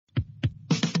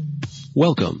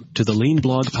Welcome to the Lean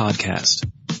Blog Podcast.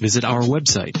 Visit our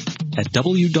website at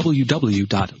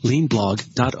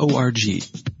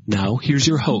www.leanblog.org. Now, here's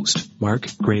your host, Mark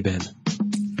Graban.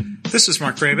 This is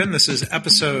Mark Graban. This is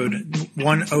episode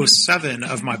 107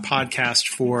 of my podcast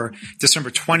for December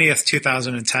 20th,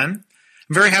 2010. I'm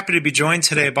very happy to be joined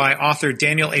today by author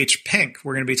Daniel H. Pink.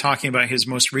 We're going to be talking about his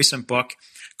most recent book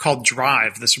called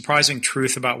Drive, The Surprising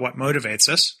Truth About What Motivates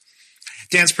Us.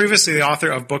 Dan's previously the author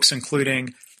of books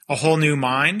including A Whole New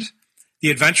Mind,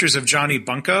 The Adventures of Johnny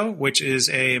Bunko, which is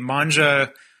a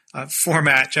manga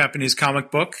format Japanese comic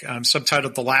book,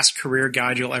 subtitled The Last Career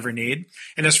Guide You'll Ever Need.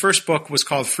 And his first book was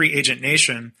called Free Agent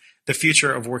Nation, The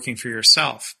Future of Working for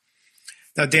Yourself.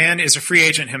 Now, Dan is a free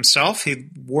agent himself. He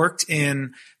worked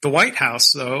in the White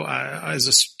House, though, as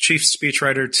a chief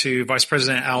speechwriter to Vice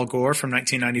President Al Gore from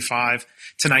 1995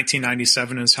 to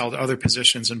 1997 and has held other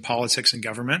positions in politics and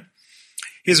government.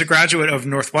 He's a graduate of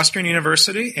Northwestern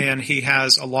University, and he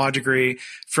has a law degree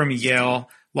from Yale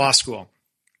Law School.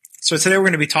 So today we're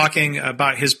going to be talking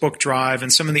about his book Drive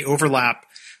and some of the overlap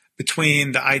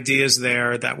between the ideas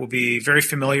there that will be very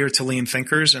familiar to lean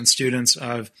thinkers and students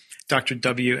of Dr.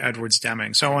 W. Edwards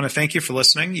Deming. So I want to thank you for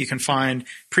listening. You can find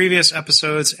previous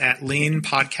episodes at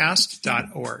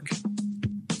leanpodcast.org.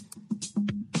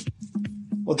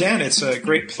 Well, Dan, it's a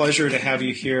great pleasure to have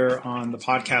you here on the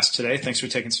podcast today. Thanks for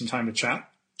taking some time to chat.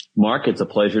 Mark, it's a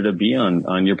pleasure to be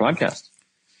on your podcast.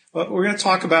 Well, we're going to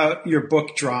talk about your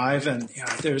book, Drive, and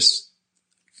there's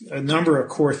a number of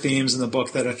core themes in the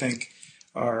book that I think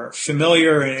are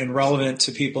familiar and relevant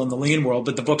to people in the lean world,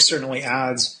 but the book certainly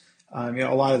adds a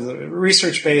lot of the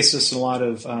research basis and a lot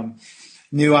of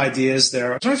new ideas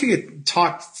there. I was wondering if you could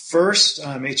talk first,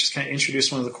 just kind of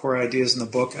introduce one of the core ideas in the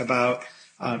book about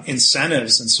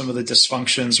incentives and some of the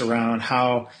dysfunctions around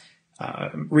how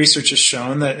research has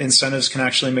shown that incentives can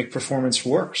actually make performance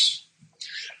worse.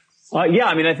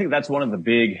 I think that's one of the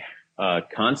big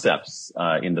concepts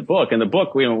in the book. And the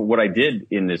book, what I did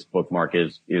in this book, Mark,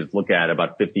 is look at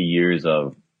about 50 years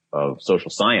of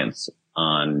social science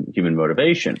on human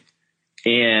motivation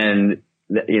and,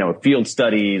 field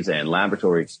studies and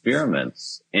laboratory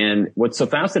experiments. And what's so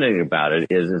fascinating about it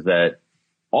is that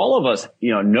all of us,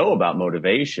 know about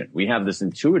motivation. We have this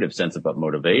intuitive sense about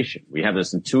motivation. We have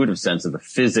this intuitive sense of the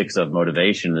physics of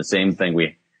motivation. The same thing,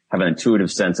 we have an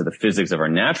intuitive sense of the physics of our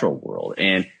natural world.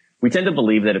 And we tend to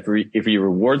believe that if you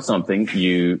reward something,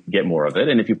 you get more of it.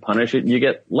 And if you punish it, you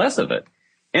get less of it.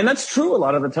 And that's true a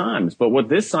lot of the times. But what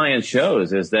this science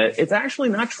shows is that it's actually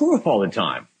not true all the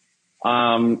time.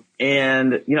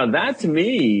 That to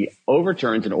me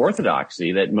overturns an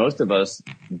orthodoxy that most of us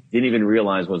didn't even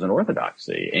realize was an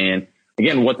orthodoxy. And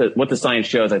again, what the science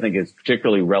shows, I think, is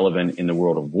particularly relevant in the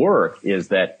world of work is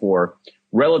that for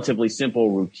relatively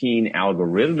simple, routine,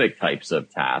 algorithmic types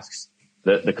of tasks,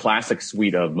 the classic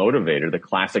suite of motivator, the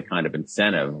classic kind of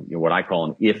incentive, what I call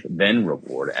an if-then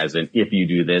reward, as in if you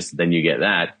do this, then you get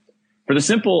that. For the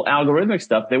simple algorithmic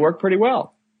stuff, they work pretty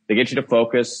well. They get you to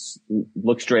focus,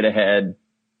 look straight ahead,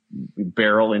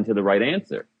 barrel into the right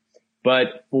answer.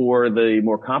 But for the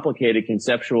more complicated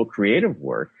conceptual creative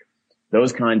work,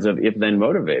 those kinds of if-then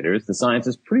motivators, the science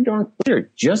is pretty darn clear,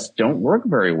 just don't work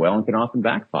very well and can often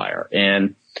backfire.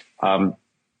 And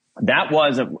that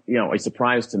was a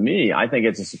surprise to me. I think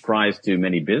it's a surprise to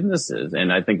many businesses.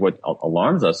 And I think what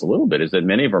alarms us a little bit is that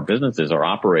many of our businesses are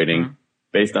operating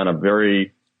based on a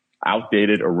very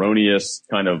outdated, erroneous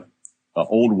kind of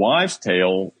old wives'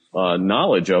 tale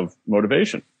knowledge of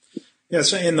motivation. Yeah,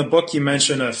 so in the book you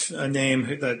mention a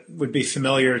name that would be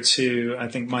familiar to, I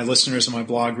think, my listeners and my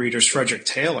blog readers, Frederick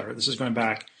Taylor. This is going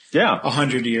back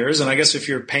 100 years. And I guess if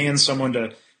you're paying someone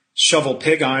to shovel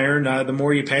pig iron, the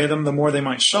more you pay them, the more they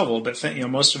might shovel. But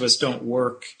most of us don't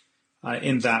work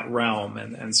in that realm.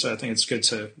 And so I think it's good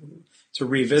to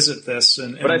revisit this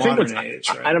in a modern age.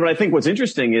 Right? But I think what's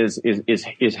interesting is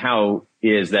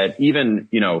that even,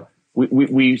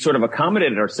 we sort of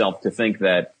accommodated ourselves to think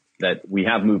that we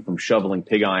have moved from shoveling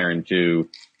pig iron to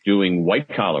doing white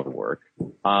collar work.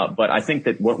 But I think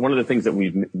that one of the things that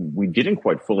we didn't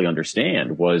quite fully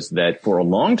understand was that for a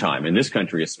long time in this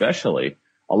country, especially,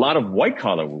 a lot of white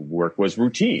collar work was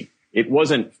routine. It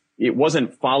wasn't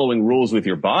following rules with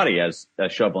your body as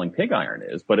shoveling pig iron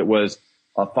is, but it was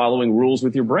following rules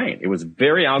with your brain. It was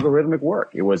very algorithmic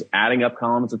work. It was adding up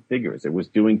columns of figures. It was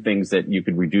doing things that you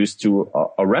could reduce to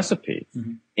a recipe.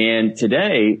 Mm-hmm. And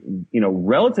today,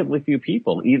 relatively few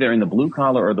people, either in the blue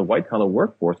collar or the white collar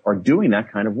workforce, are doing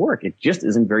that kind of work. It just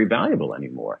isn't very valuable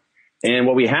anymore. And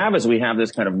what we have is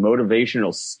this kind of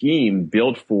motivational scheme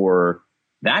built for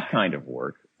that kind of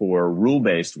work, for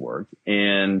rule-based work.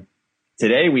 And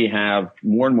today we have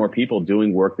more and more people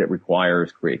doing work that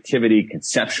requires creativity,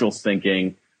 conceptual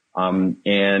thinking.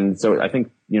 And so I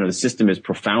think, the system is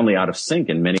profoundly out of sync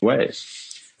in many ways.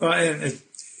 Well,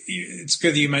 it's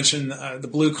good that you mentioned the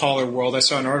blue collar world. I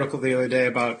saw an article the other day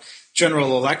about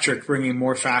General Electric bringing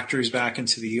more factories back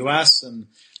into the U.S. and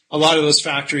a lot of those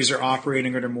factories are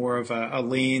operating under more of a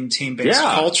lean team-based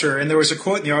culture. And there was a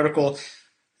quote in the article,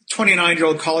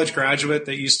 29-year-old college graduate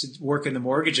that used to work in the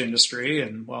mortgage industry.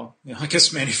 And I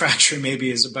guess manufacturing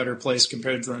maybe is a better place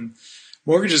compared to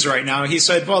mortgages right now. He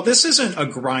said, well, this isn't a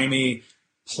grimy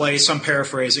place, I'm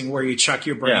paraphrasing, where you check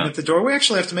your brain at the door. We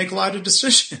actually have to make a lot of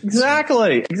decisions.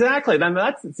 Exactly.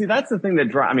 That's the thing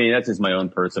that that's just my own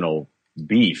personal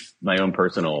beef, my own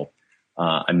personal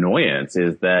annoyance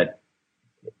is that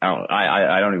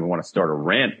I don't even want to start a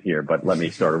rant here, but let me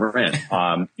start a rant.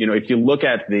 If you look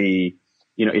at one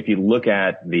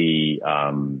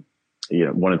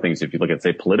of the things, if you look at,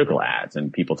 say, political ads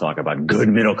and people talk about good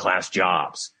middle class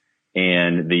jobs,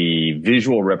 and the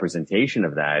visual representation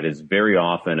of that is very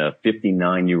often a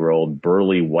 59-year-old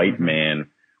burly white man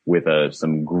with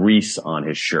some grease on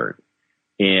his shirt.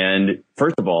 And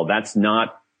first of all, that's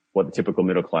not what the typical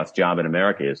middle class job in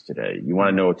America is today. You want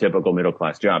to know a typical middle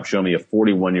class job? Show me a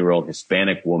 41-year-old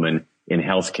Hispanic woman in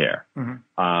healthcare.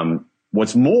 Mm-hmm.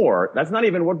 What's more, that's not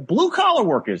even what blue collar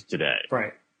work is today.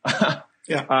 Right.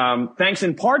 Yeah. Thanks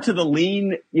in part to the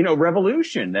lean,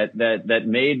 revolution that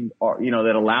made,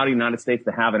 that allowed the United States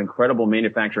to have an incredible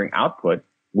manufacturing output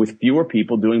with fewer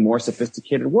people doing more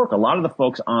sophisticated work. A lot of the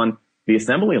folks on the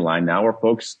assembly line now are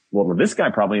folks, this guy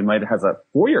probably has a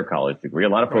 4-year college degree. A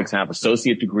lot of folks have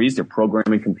associate degrees. They're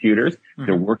programming computers. Mm-hmm.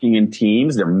 They're working in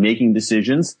teams. They're making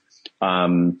decisions.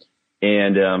 So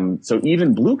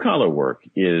even blue collar work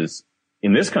is,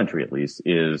 in this country at least,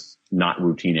 is not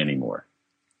routine anymore.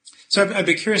 So I'd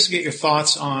be curious to get your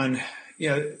thoughts on,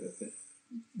 the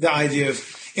idea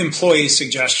of employee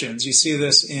suggestions. You see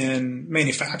this in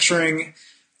manufacturing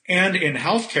and in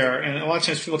healthcare, and a lot of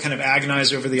times people kind of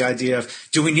agonize over the idea of,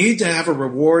 do we need to have a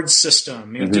reward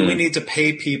system? Mm-hmm. Do we need to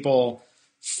pay people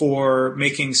for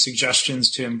making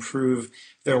suggestions to improve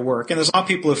their work? And there's a lot of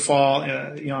people who fall,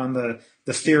 on the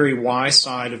theory Y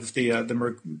side of the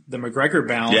McGregor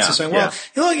balance, and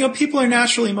saying, people are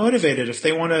naturally motivated if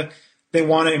they want to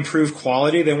improve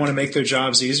quality. They want to make their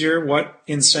jobs easier. What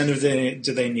incentive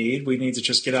do they need? We need to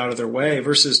just get out of their way,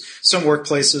 versus some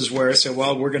workplaces where say,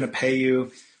 we're going to pay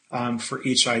you for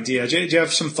each idea. Do you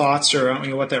have some thoughts or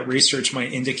what that research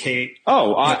might indicate?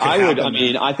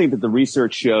 I think that the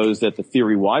research shows that the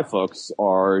theory Y folks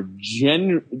are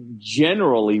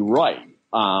generally right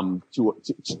to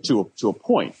a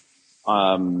point.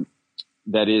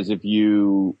 That is, if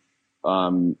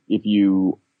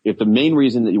the main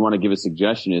reason that you want to give a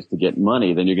suggestion is to get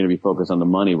money, then you're going to be focused on the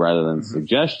money rather than the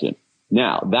suggestion.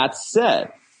 Now, that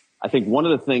said, I think one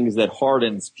of the things that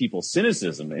hardens people's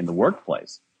cynicism in the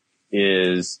workplace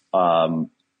is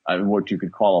what you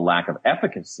could call a lack of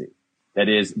efficacy. That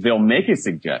is, they'll make a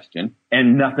suggestion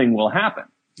and nothing will happen.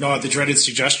 Oh, the dreaded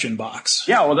suggestion box.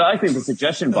 Yeah, well, I think the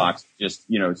suggestion box just,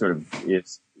 sort of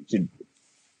is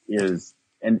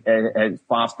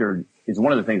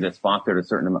one of the things that's fostered a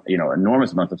certain,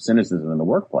 enormous amount of cynicism in the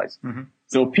workplace. Mm-hmm.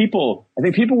 So I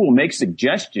think people will make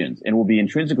suggestions and will be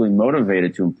intrinsically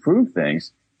motivated to improve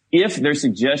things if their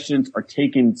suggestions are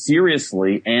taken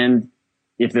seriously and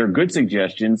if they're good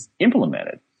suggestions,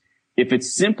 implemented. If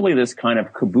it's simply this kind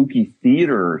of kabuki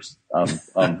theater of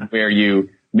where you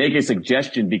make a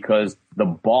suggestion because the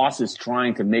boss is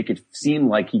trying to make it seem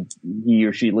like he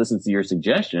or she listens to your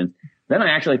suggestions, then I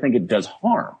actually think it does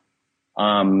harm.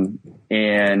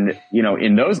 If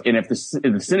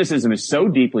the cynicism is so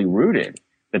deeply rooted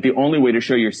that the only way to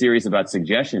show you're serious about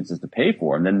suggestions is to pay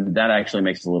for them, then that actually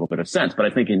makes a little bit of sense. But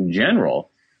I think in general,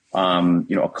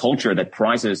 a culture that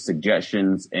prizes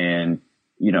suggestions and,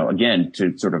 again,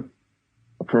 to sort of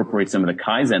appropriate some of the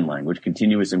Kaizen language,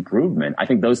 continuous improvement, I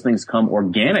think those things come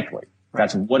organically. Right.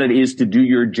 That's what it is to do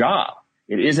your job.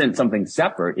 It isn't something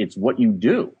separate. It's what you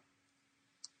do.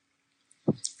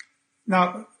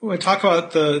 Now, when we talk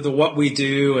about the what we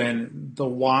do and the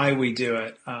why we do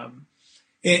it,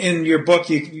 in your book,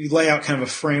 you lay out kind of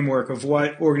a framework of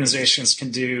what organizations can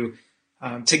do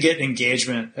to get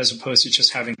engagement as opposed to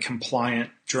just having compliant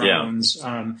drones.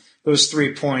 Yeah. Those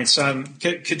 3 points.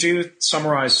 Could you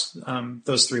summarize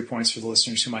those 3 points for the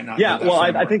listeners who might not? Yeah. Well,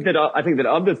 I think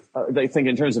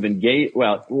in terms of engage.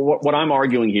 Well, what I'm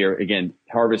arguing here, again,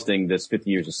 harvesting this 50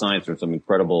 years of science from some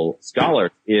incredible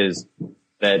scholars, is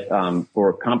that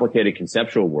for complicated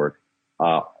conceptual work,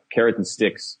 carrots and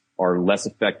sticks are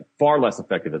far less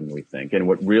effective than we think. And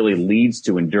what really leads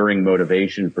to enduring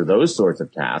motivation for those sorts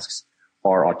of tasks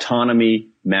are autonomy,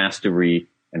 mastery,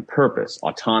 and purpose.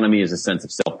 Autonomy is a sense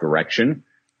of self-direction.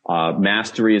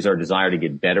 Mastery is our desire to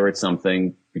get better at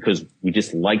something because we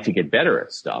just like to get better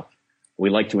at stuff. We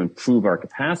like to improve our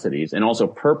capacities. And also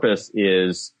purpose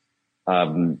is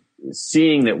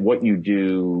seeing that what you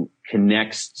do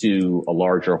connects to a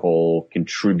larger whole,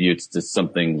 contributes to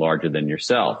something larger than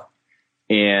yourself.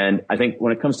 And I think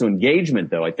when it comes to engagement,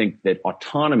 though, I think that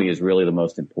autonomy is really the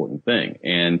most important thing.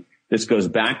 And this goes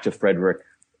back to Frederick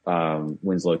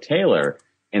Winslow Taylor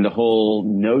and the whole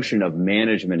notion of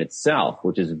management itself,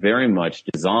 which is very much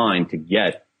designed to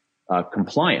get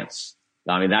compliance.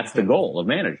 I mean, that's the goal of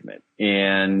management.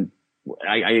 And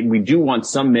we do want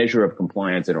some measure of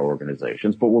compliance in our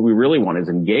organizations, but what we really want is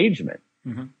engagement.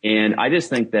 Mm-hmm. And I just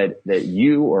think that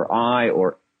you or I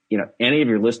or, any of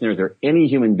your listeners or any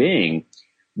human being,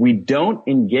 we don't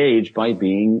engage by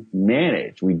being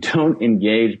managed. We don't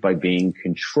engage by being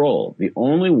controlled. The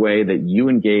only way that you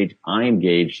engage, I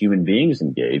engage, human beings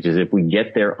engage is if we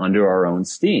get there under our own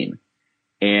steam.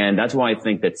 And that's why I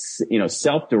think that,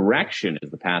 self-direction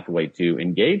is the pathway to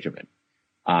engagement.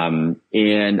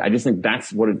 And I just think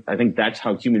that's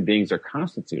how human beings are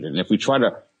constituted. And if we try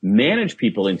to manage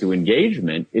people into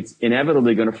engagement, it's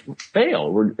inevitably going to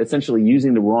fail. We're essentially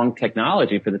using the wrong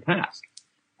technology for the task.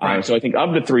 Right. So I think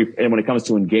of the three, and when it comes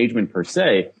to engagement per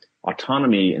se,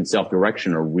 autonomy and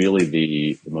self-direction are really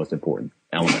the most important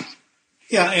elements.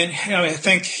 Yeah. And I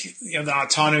think, the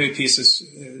autonomy piece is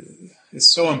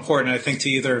so important, I think, to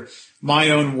either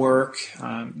my own work,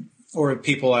 or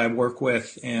people I work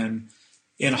with in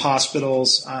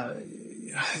hospitals.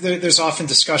 There's often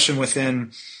discussion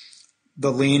within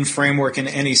the lean framework in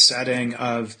any setting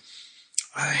of,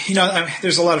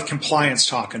 there's a lot of compliance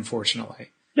talk, unfortunately.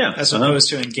 Yeah. As opposed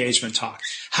to engagement talk.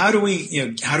 How do we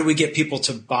get people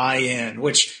to buy in?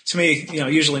 Which to me,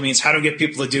 usually means how do we get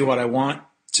people to do what I want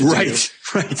to do? Right.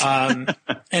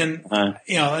 And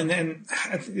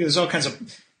there's all kinds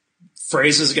of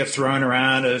phrases that get thrown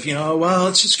around of, well,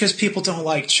 it's just because people don't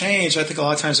like change. I think a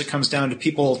lot of times it comes down to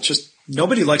people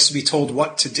nobody likes to be told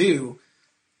what to do,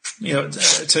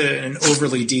 to an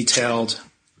overly detailed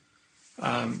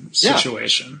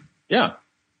situation. Yeah.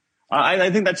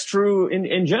 I think that's true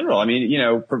in general. I mean,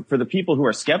 for the people who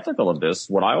are skeptical of this,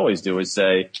 what I always do is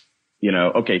say,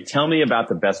 okay, tell me about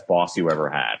the best boss you ever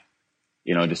had.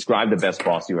 Describe the best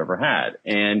boss you ever had.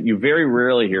 And you very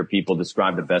rarely hear people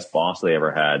describe the best boss they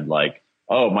ever had. Like,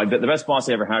 the best boss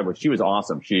I ever had was, she was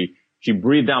awesome. She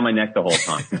breathed down my neck the whole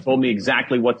time. She told me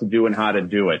exactly what to do and how to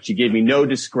do it. She gave me no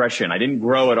discretion. I didn't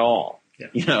grow at all.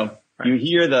 Yeah. Right. You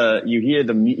hear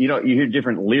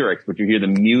different lyrics, but you hear the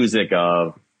music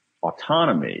of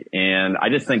autonomy. And I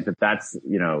just think that's,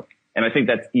 and I think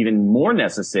that's even more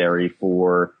necessary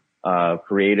for,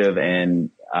 creative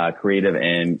and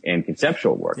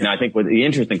conceptual work. Yeah. Now, I think the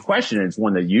interesting question is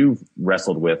one that you've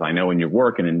wrestled with, I know, in your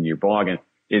work and in your blog,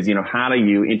 is, how do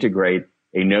you integrate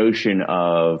a notion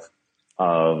of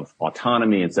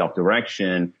autonomy and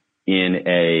self-direction in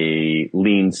a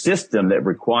lean system that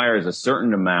requires a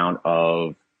certain amount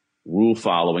of rule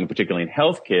following, particularly in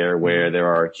healthcare, where there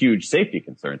are huge safety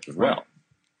concerns as well.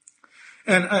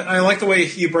 And I like the way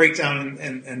you break down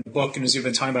in the book, and as you've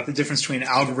been talking about, the difference between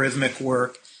algorithmic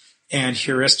work and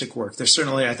heuristic work. There's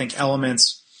certainly, I think,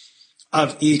 elements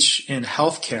of each in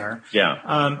healthcare. Yeah.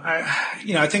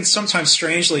 I think sometimes,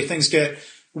 strangely, things get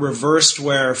reversed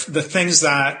where the things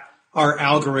that are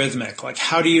algorithmic, like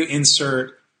how do you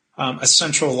insert a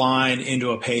central line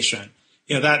into a patient?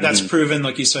 That's proven,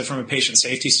 like you said, from a patient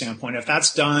safety standpoint. If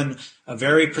that's done a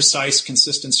very precise,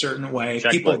 consistent, certain way,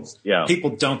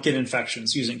 people don't get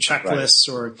infections using checklists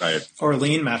or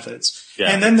lean methods.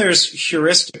 Yeah. And then there's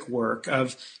heuristic work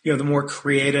of, the more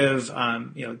creative,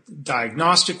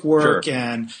 diagnostic work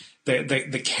and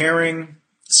the caring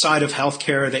side of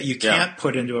healthcare that you can't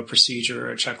put into a procedure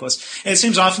or a checklist. And it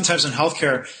seems oftentimes in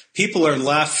healthcare, people are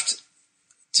left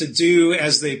to do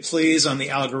as they please on the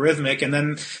algorithmic. And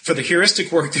then for the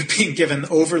heuristic work, they're being given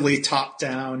overly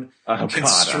top-down,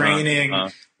 constraining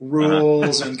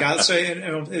rules. And so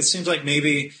it seems like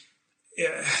maybe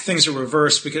things are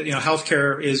reversed because,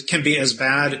 healthcare can be as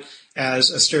bad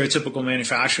as a stereotypical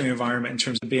manufacturing environment in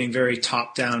terms of being very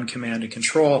top-down command and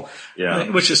control,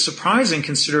 which is surprising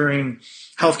considering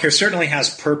healthcare certainly has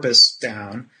purpose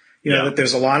down, that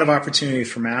there's a lot of opportunity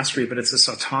for mastery, but it's this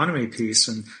autonomy piece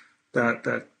and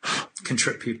that can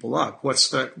trip people up. What's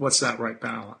that right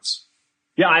balance?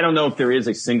 Yeah, I don't know if there is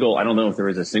a single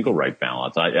right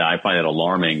balance. I find it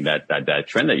alarming that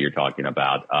trend that you're talking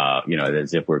about,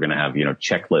 as if we're going to have,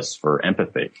 checklists for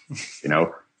empathy.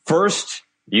 First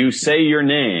you say your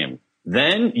name,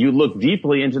 Then you look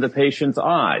deeply into the patient's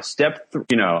eyes. Step 3,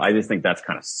 I just think that's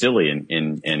kind of silly and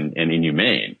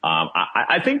inhumane.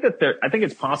 I think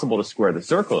it's possible to square the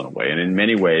circle in a way. And in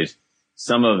many ways,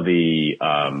 some of the,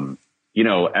 I'm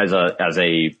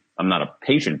not a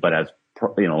patient, but as,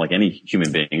 like any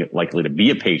human being likely to be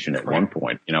a patient at one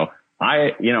point,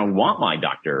 I want my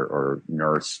doctor or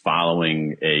nurse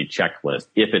following a checklist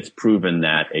if it's proven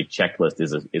that a checklist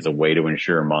is a way to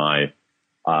ensure my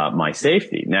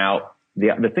safety. Now,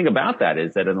 the thing about that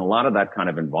is that in a lot of that kind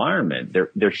of environment,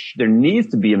 there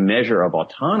needs to be a measure of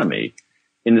autonomy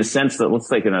in the sense that, let's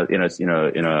take in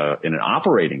an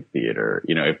operating theater,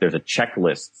 if there's a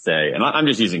checklist, say, and I'm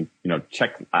just using,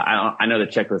 I know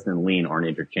that checklist and lean aren't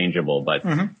interchangeable, but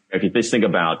if you just think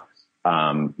about,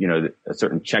 a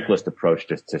certain checklist approach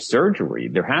to surgery,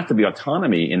 there has to be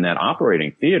autonomy in that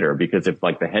operating theater, because if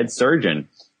like the head surgeon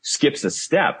skips a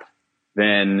step,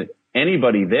 then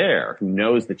anybody there who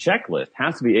knows the checklist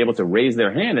has to be able to raise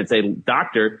their hand and say,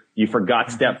 doctor, you forgot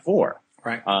step 4.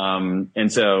 Right.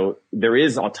 And so there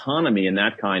is autonomy in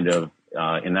that kind of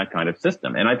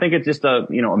system. And I think it's just a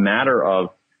matter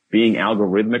of being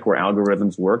algorithmic where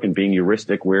algorithms work and being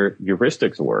heuristic where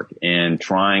heuristics work, and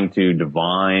trying to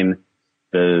divine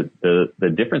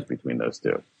the difference between those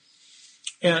two.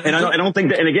 And I don't think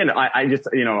that, and again, I just,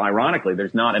 ironically,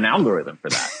 there's not an algorithm for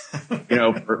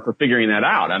that, for figuring that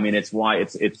out. I mean, it's why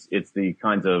it's the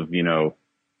kinds of,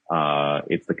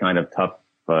 it's the kind of tough,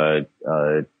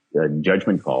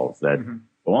 judgment calls that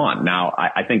go on. Now,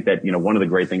 I think that, one of the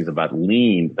great things about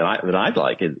lean that I'd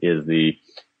like is the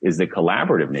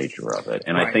collaborative nature of it.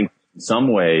 And I think in some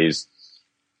ways,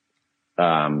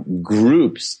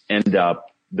 groups end up,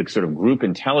 the sort of group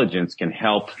intelligence can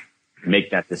help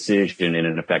make that decision in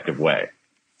an effective way.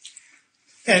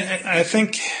 And I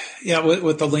think,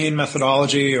 with the lean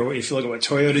methodology, or if you look at what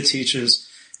Toyota teaches,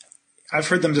 I've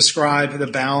heard them describe the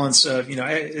balance of,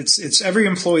 it's every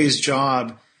employee's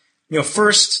job,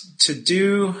 first to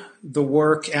do the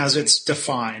work as it's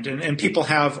defined. And people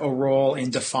have a role in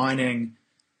defining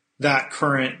that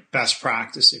current best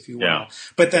practice, if you will. Yeah.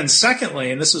 But then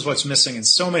secondly, and this is what's missing in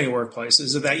so many workplaces,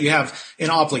 is that you have an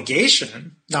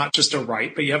obligation, not just a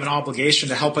right, but you have an obligation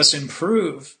to help us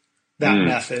improve that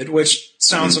method, which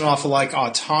sounds an awful like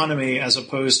autonomy, as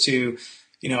opposed to,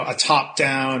 a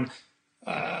top-down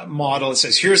model that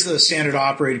says, here's the standard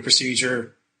operating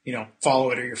procedure,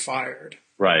 follow it or you're fired.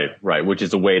 Right. Which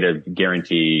is a way to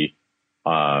guarantee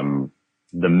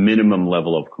the minimum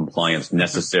level of compliance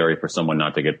necessary for someone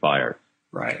not to get fired.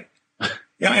 Right.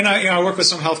 Yeah, and I work with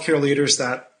some healthcare leaders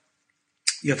that,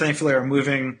 thankfully are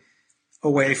moving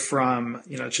away from,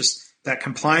 just that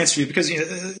compliance view, because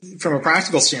from a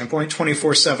practical standpoint,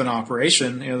 24/7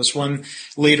 operation. This one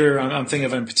leader I'm thinking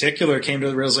of in particular came to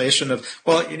the realization of,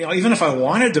 well, even if I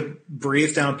wanted to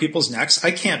breathe down people's necks,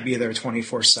 I can't be there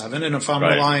 24/7, and if I'm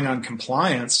relying on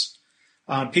compliance,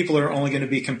 people are only going to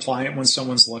be compliant when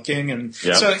someone's looking. And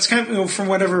so it's kind of, from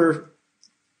whatever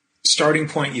starting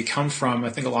point you come from, I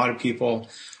think a lot of people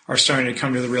are starting to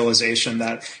come to the realization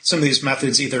that some of these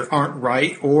methods either aren't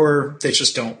right or they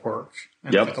just don't work.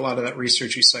 And I think a lot of that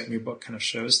research you cite in your book kind of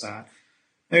shows that.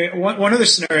 One other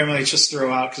scenario I might just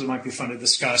throw out, because it might be fun to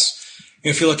discuss.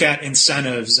 If you look at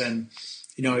incentives and,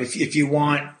 if you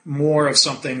want more of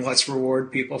something, let's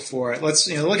reward people for it. Let's,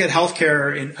 look at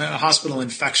healthcare in hospital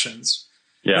infections.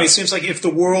 Yeah. It seems like if the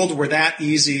world were that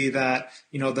easy that,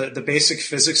 the basic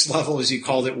physics level, as you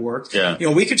called it, worked,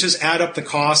 we could just add up the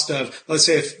cost of, let's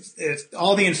say if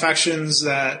all the infections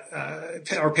that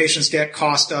our patients get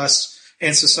cost us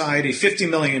and society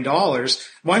 $50 million,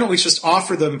 why don't we just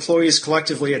offer the employees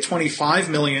collectively a $25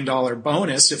 million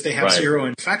bonus if they have zero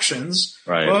infections?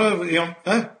 Right.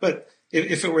 But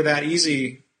if it were that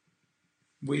easy,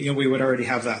 we would already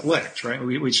have that licked, right?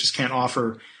 We just can't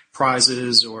offer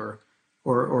prizes or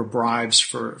bribes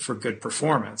for good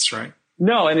performance, right?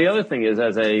 No, and the other thing is,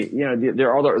 there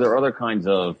are other kinds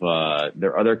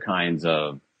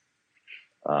of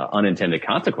unintended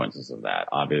consequences of that,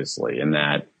 obviously, in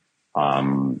that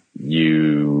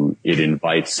it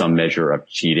invites some measure of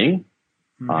cheating.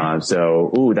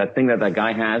 So, that thing that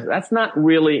guy has, that's not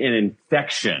really an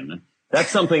infection. That's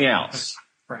something else.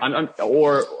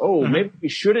 Maybe we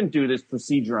shouldn't do this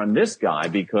procedure on this guy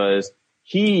because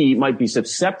he might be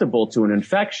susceptible to an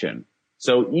infection.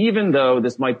 So even though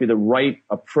this might be the right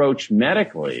approach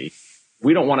medically,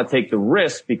 we don't want to take the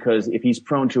risk, because if he's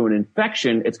prone to an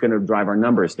infection, it's going to drive our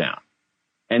numbers down.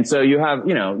 And so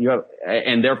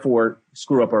and therefore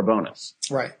screw up our bonus.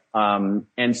 Right.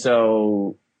 And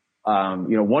so,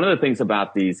 one of the things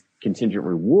about these contingent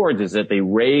rewards is that they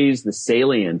raise the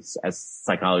salience, as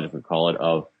psychologists would call it,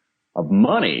 of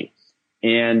money.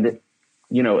 And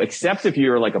except if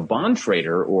you're like a bond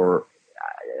trader or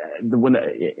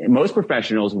most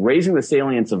professionals, raising the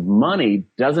salience of money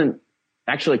doesn't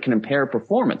actually compare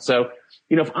performance. So,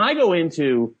 if I go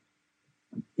into,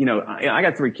 I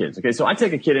got 3 kids. Okay. So I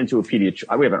take a kid into a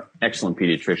pediatrician. We have an excellent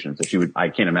pediatrician. So I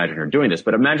can't imagine her doing this,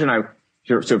 but imagine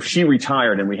so if she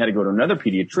retired and we had to go to another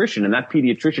pediatrician and that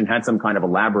pediatrician had some kind of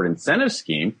elaborate incentive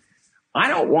scheme, I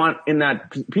don't want in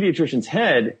that pediatrician's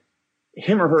head,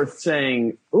 him or her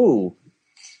saying, ooh,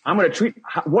 I'm going to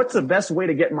what's the best way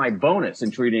to get my bonus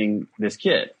in treating this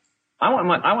kid? I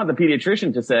want the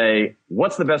pediatrician to say,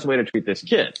 what's the best way to treat this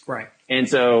kid? Right. And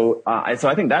so I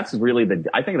think that's really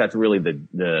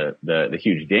the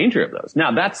huge danger of those.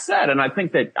 Now that said, and I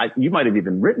think that you might have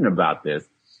even written about this,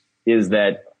 is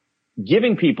that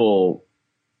giving people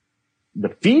the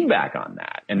feedback on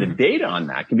that and the data on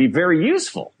that can be very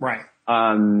useful. Right.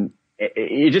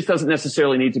 It just doesn't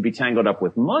necessarily need to be tangled up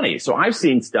with money. So I've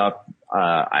seen stuff,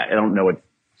 I don't know what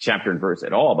chapter and verse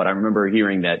at all, but I remember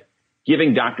hearing that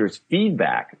giving doctors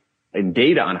feedback and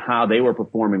data on how they were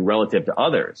performing relative to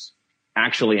others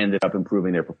actually ended up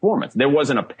improving their performance. There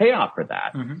wasn't a payoff for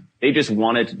that. Mm-hmm. They just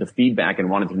wanted the feedback and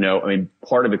wanted to know. I mean,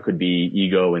 part of it could be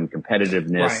ego and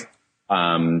competitiveness.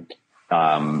 Right.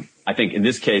 I think in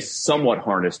this case, somewhat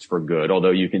harnessed for good,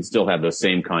 although you can still have those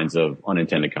same kinds of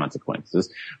unintended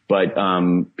consequences. But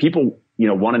people,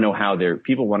 want to know how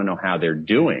they're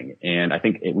doing, and I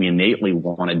think we innately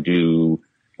want to do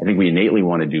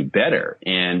better.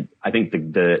 And I think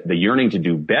the yearning to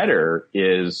do better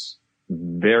is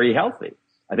very healthy.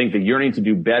 I think the yearning to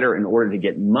do better in order to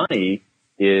get money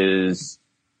is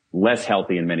less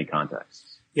healthy in many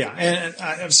contexts. Yeah. And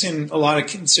I've seen a lot of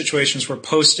situations where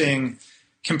posting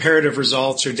comparative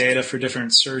results or data for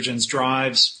different surgeons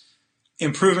drives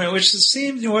improvement, which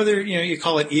seems, whether, you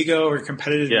call it ego or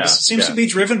competitiveness, seems to be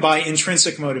driven by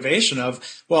intrinsic motivation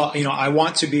of, well, I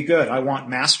want to be good. I want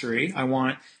mastery. I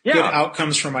want good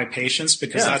outcomes for my patients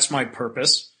because that's my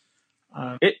purpose.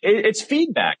 It's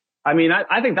feedback. I mean,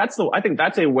 I think that's a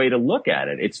way to look at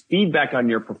it. It's feedback on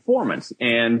your performance.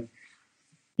 And,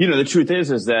 the truth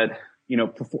is that,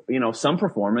 some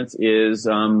performance needs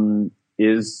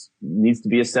to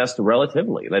be assessed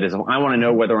relatively. That is, I want to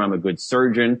know whether I'm a good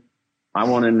surgeon. I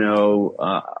want to know,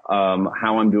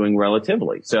 how I'm doing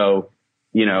relatively. So,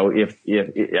 if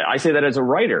I say that as a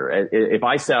writer, if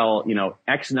I sell,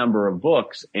 X number of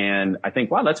books and I think,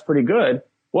 wow, that's pretty good.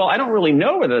 Well, I don't really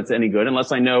know whether that's any good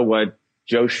unless I know what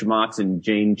Joe Schmatz and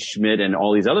Jane Schmidt and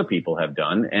all these other people have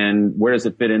done. And where does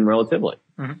it fit in relatively?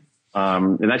 Mm-hmm.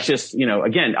 And that's just,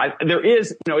 again, there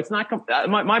is, it's not,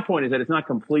 my point is that it's not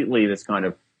completely this kind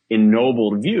of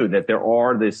ennobled view that there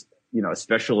are this,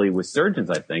 especially with surgeons,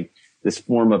 I think, this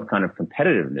form of kind of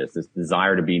competitiveness, this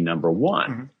desire to be number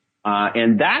one. Mm-hmm.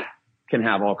 And that can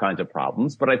have all kinds of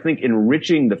problems. But I think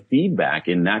enriching the feedback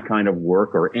in that kind of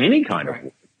work or any kind of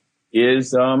work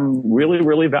is really,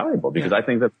 really valuable because I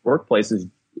think that the workplace is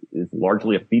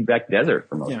largely a feedback desert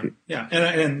for most people. Yeah.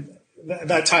 And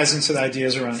that ties into the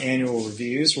ideas around annual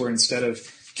reviews where instead of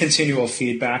continual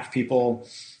feedback, people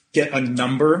get a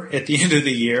number at the end of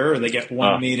the year or they get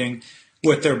one meeting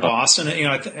with their boss.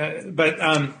 And, but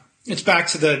it's back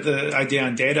to the idea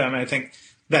on data. I mean, I think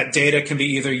that data can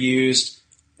be either used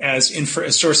as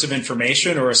a source of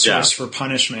information or a source for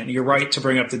punishment. You're right to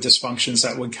bring up the dysfunctions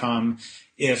that would come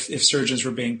if surgeons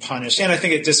were being punished. And I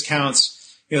think it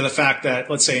discounts, the fact that,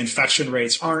 let's say, infection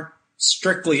rates aren't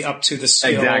strictly up to the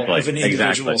skill of an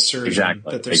individual surgeon,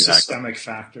 that there's systemic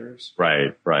factors.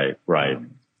 Right.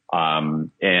 And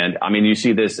I mean, you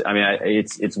see this, I mean,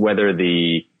 it's whether and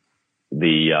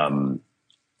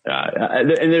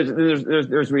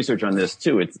there's research on this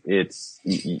too. It's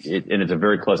a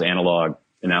very close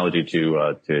analogy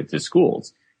to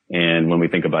schools. And when we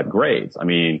think about grades, I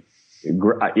mean,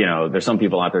 there's some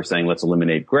people out there saying let's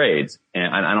eliminate grades,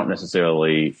 and I don't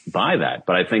necessarily buy that.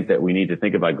 But I think that we need to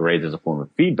think about grades as a form of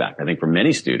feedback. I think for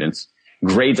many students,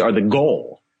 grades are the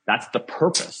goal. That's the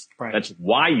purpose. Right. That's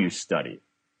why you study.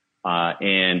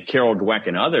 And Carol Dweck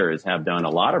and others have done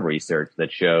a lot of research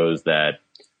that shows that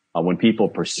when people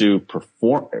pursue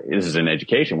this is in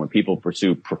education, when people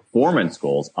pursue performance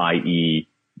goals, i.e.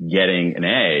 getting an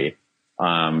A,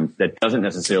 that doesn't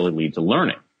necessarily lead to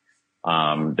learning.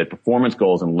 That performance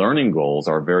goals and learning goals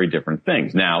are very different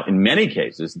things. Now, in many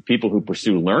cases, people who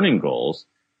pursue learning goals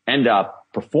end up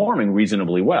performing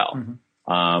reasonably well.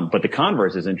 Mm-hmm. But the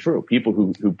converse isn't true. People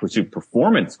who pursue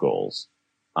performance goals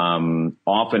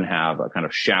often have a kind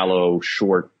of shallow,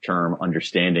 short-term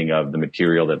understanding of the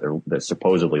material that they're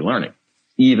supposedly learning,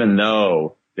 even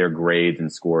though their grades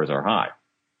and scores are high.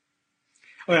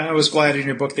 Well, I was glad in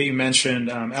your book that you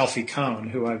mentioned Alfie Kohn,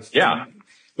 who was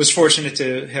was fortunate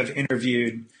to have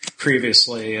interviewed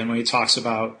previously, and when he talks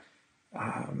about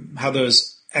how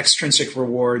those extrinsic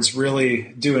rewards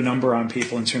really do a number on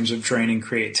people in terms of draining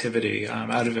creativity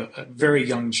out of very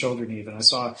young children even. I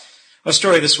saw a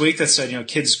story this week that said,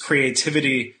 kids'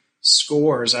 creativity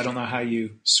scores. I don't know how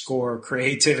you score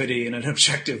creativity in an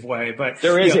objective way, but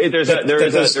there is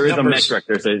a metric.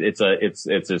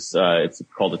 It's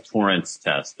called a Torrance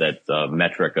test. That's a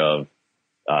metric of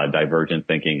divergent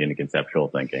thinking and conceptual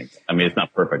thinking. I mean, it's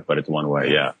not perfect, but it's one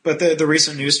way. Yeah. But the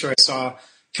recent news story I saw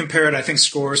compared, I think,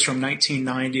 scores from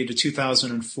 1990 to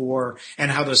 2004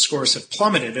 and how those scores have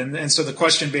plummeted. And so the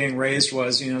question being raised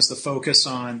was, is the focus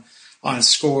on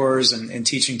scores and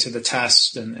teaching to the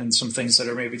test and some things that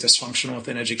are maybe dysfunctional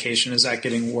within education, is that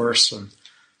getting worse, and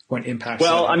what impact?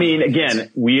 Well, I mean,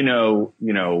 again, we know,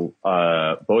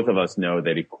 both of us know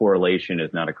that a correlation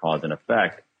is not a cause and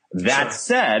effect. That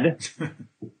said,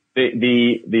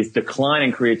 this decline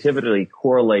in creativity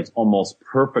correlates almost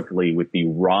perfectly with the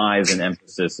rise in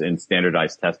emphasis in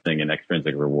standardized testing and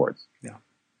extrinsic rewards. Yeah.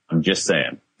 I'm just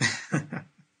saying.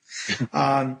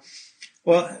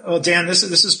 Well, Dan, this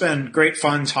has been great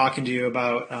fun talking to you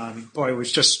about, we've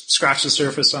just scratched the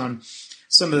surface on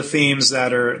some of the themes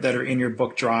that are in your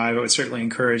book Drive. I would certainly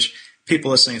encourage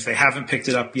people listening, if they haven't picked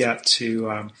it up yet,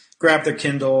 to grab their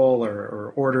Kindle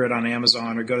or order it on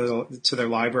Amazon or go to their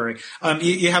library.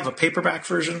 You have a paperback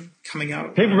version coming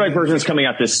out? Paperback version is coming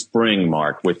out this spring,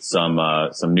 Mark, with some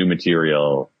new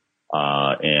material.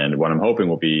 And what I'm hoping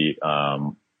will be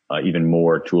even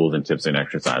more tools and tips and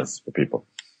exercises for people.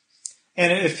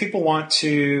 And if people want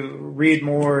to read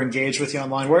more, engage with you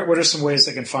online, what are some ways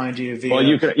they can find you? Well,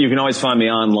 you can always find me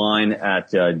online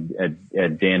at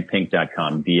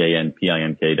danpink.com,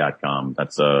 DANPINK.com.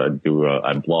 That's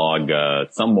I blog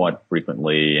somewhat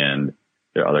frequently, and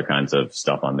there are other kinds of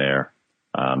stuff on there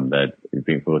that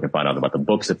people can find out about the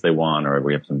books if they want, or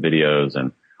we have some videos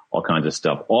and all kinds of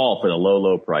stuff, all for the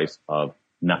low price of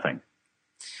nothing.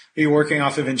 Are you working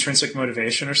off of intrinsic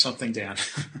motivation or something, Dan?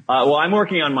 Well, I'm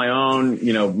working on my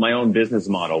own business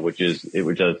model, which is you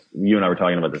and I were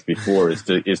talking about this before, is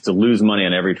to lose money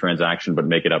on every transaction, but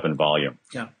make it up in volume.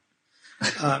 Yeah.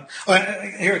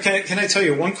 Here, can I tell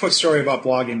you one quick story about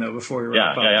blogging though, before we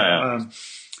wrap up? Yeah.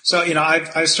 So,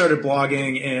 I started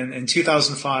blogging in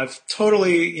 2005,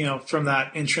 totally, from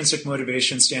that intrinsic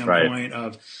motivation standpoint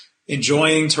of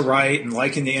enjoying to write and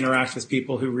liking to interact with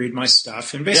people who read my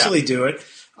stuff and basically do it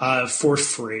for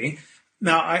free.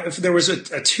 Now, there was a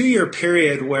 2-year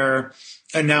period where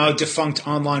a now defunct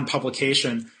online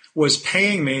publication was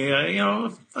paying me,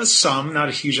 a sum, not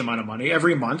a huge amount of money,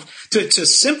 every month to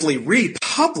simply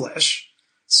republish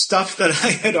stuff that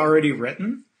I had already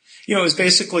written. It was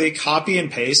basically copy and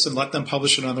paste and let them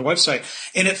publish it on their website.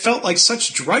 And it felt like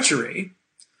such drudgery.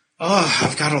 Oh,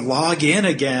 I've got to log in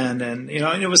again. And,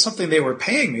 and it was something they were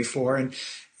paying me for. And,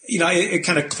 it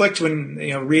kind of clicked when,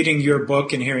 reading your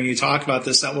book and hearing you talk about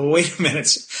this, that, well, wait a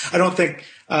minute. I don't think,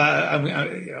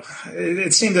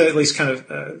 it seemed to at least kind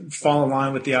of fall in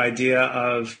line with the idea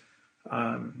of,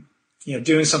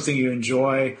 doing something you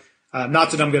enjoy.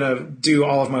 Not that I'm going to do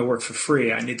all of my work for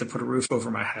free. I need to put a roof over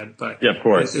my head, but yeah, of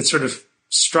course. It sort of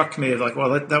struck me like,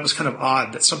 well, that was kind of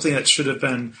odd. That something that should have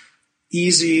been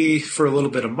easy for a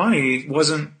little bit of money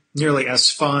wasn't nearly as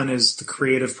fun as the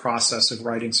creative process of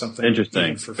writing something.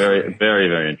 Interesting. Very, very,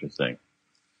 very interesting.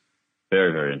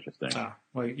 Very, very interesting.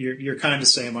 Well, you're kind to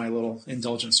say my little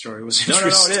indulgent story was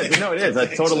interesting. No, it is.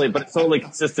 That's it's totally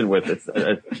consistent with it.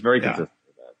 It's very consistent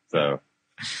with that. So.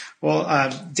 Well,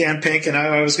 Dan Pink, and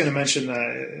I was going to mention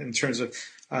in terms of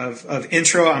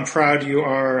intro, I'm proud you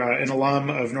are an alum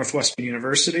of Northwestern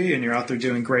University, and you're out there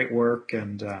doing great work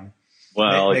and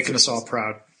making us all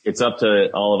proud. It's up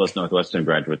to all of us Northwestern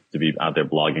graduates to be out there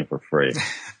blogging for free.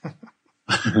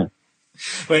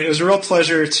 But it was a real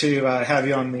pleasure to have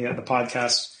you on the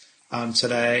podcast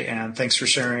today, and thanks for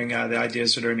sharing the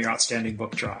ideas that are in your outstanding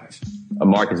book Drive.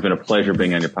 Mark, it's been a pleasure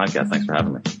being on your podcast. Thanks for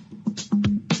having me.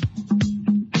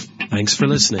 Thanks for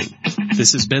listening.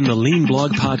 This has been the Lean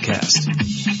Blog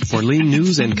Podcast. For Lean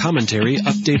news and commentary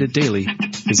updated daily,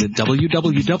 visit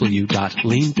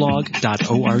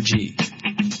www.leanblog.org.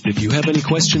 If you have any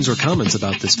questions or comments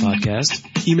about this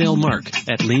podcast, email Mark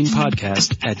at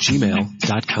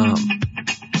leanpodcast@gmail.com.